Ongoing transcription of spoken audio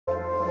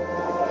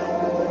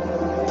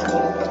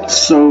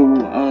So,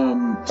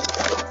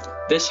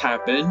 this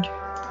happened.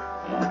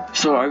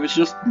 So I was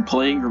just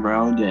playing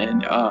around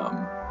and,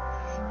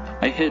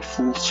 I hit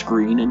full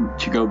screen and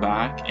to go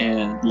back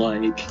and,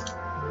 like,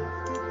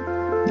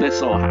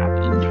 this all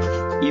happened.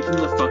 Even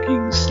the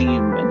fucking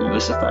Steam menu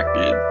is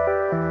affected.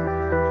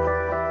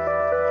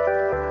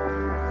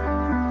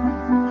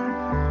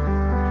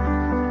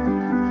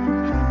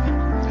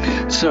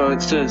 So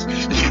it says,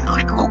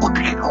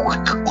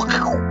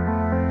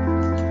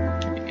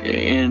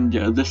 and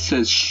this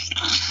says,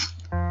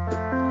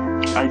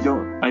 I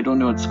don't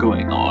know what's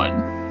going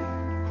on.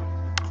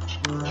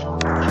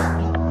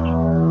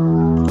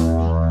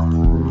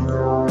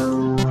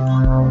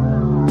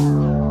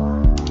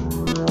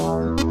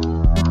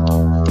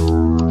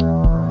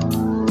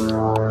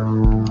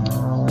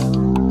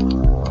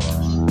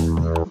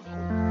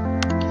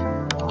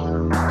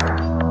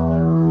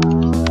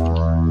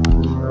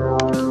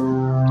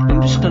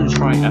 I'm just gonna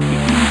try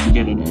epically to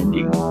get an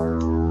ending.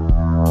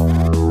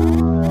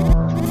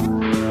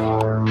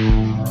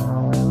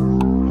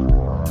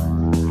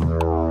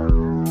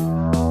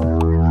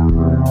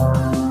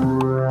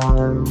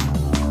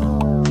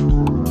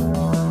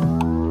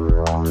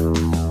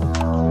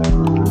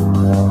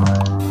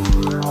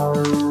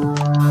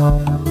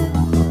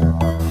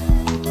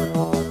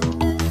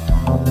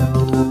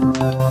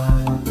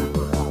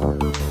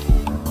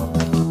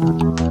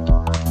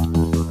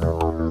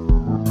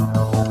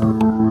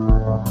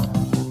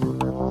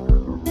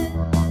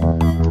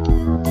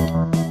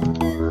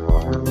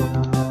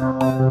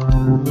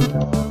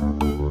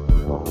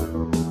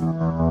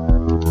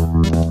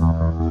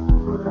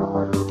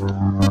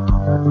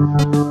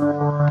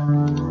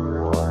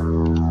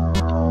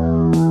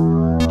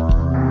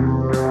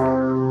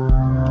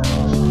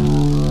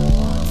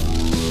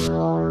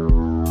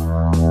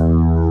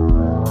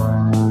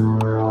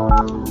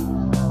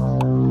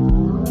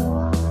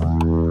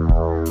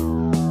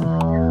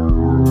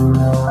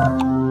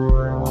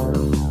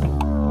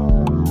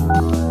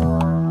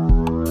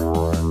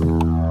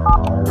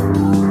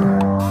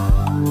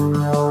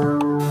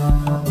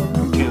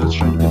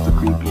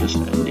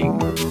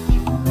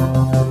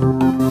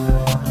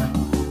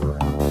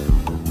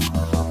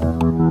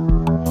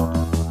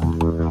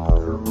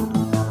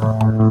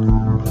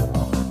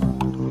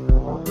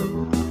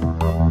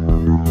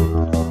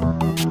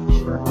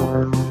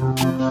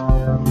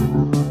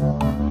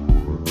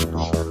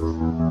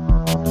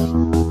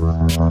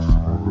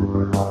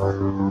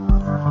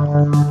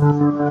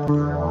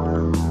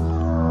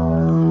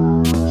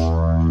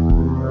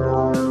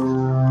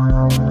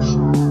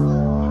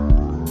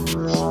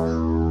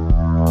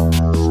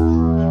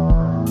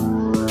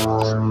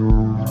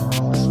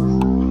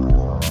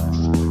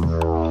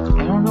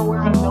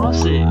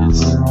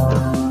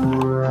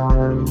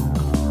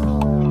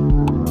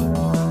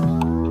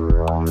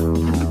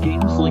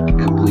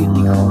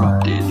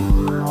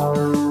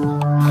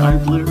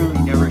 I've literally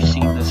never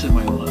seen this in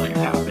my life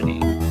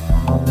happening.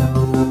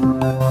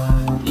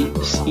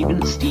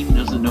 Even Steam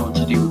doesn't know what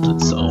to do with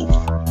itself.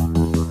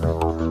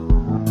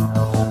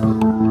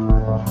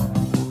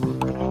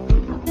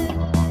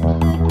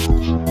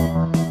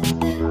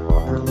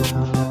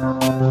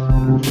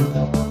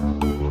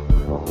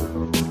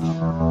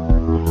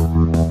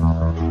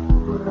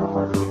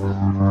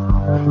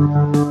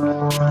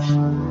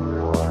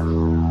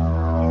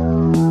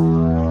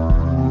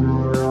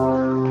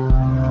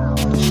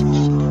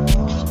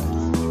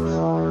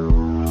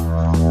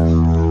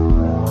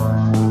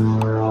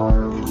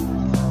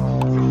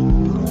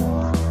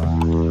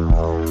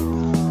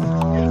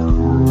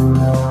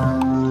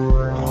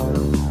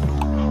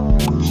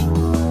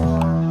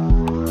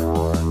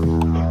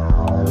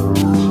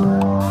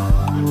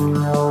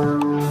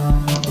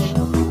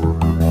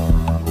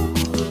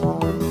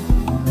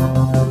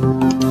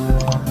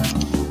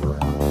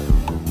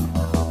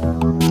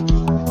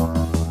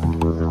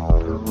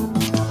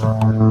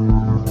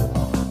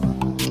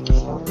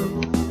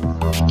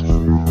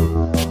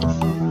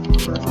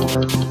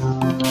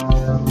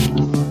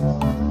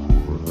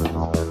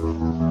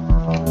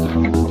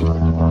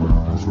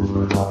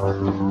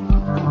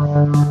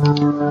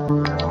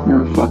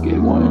 No, fuck it.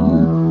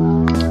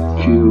 1,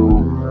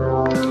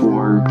 2,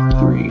 4,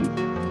 3.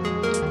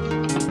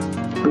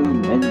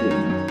 Boom,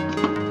 ending.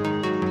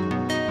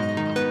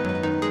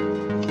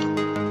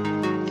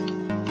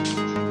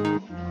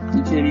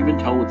 You can't even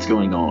tell what's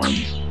going on.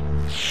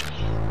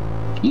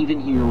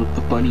 Even here with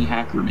the funny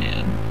hacker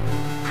man.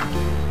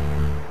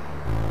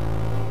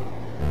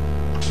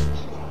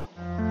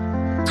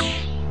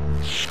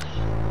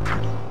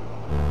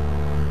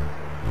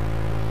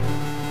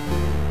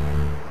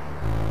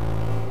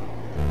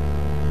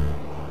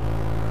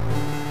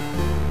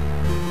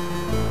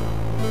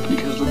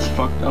 Because it's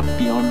fucked up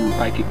beyond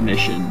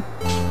recognition.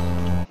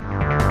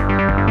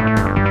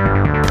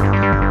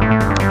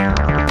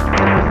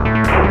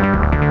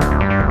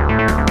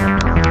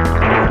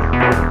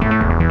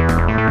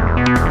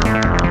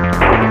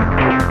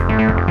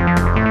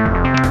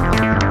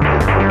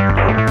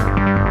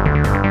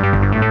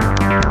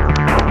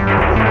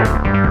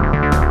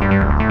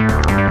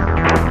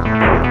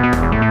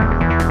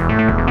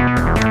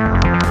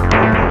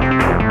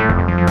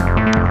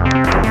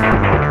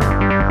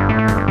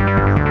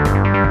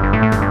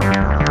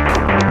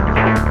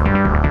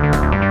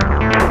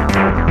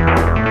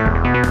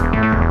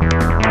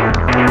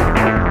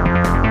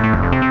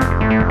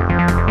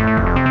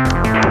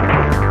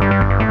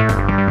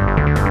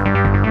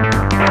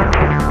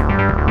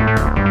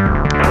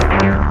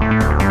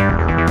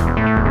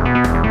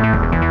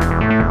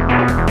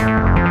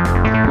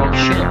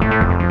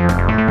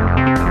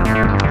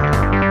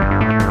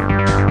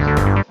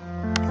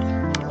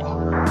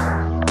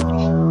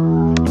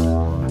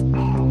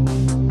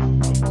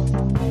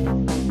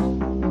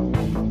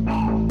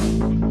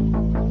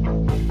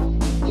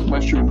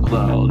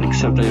 wild,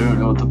 except I don't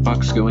know what the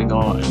fuck's going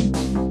on.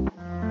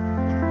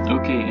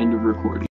 Okay, end of recording.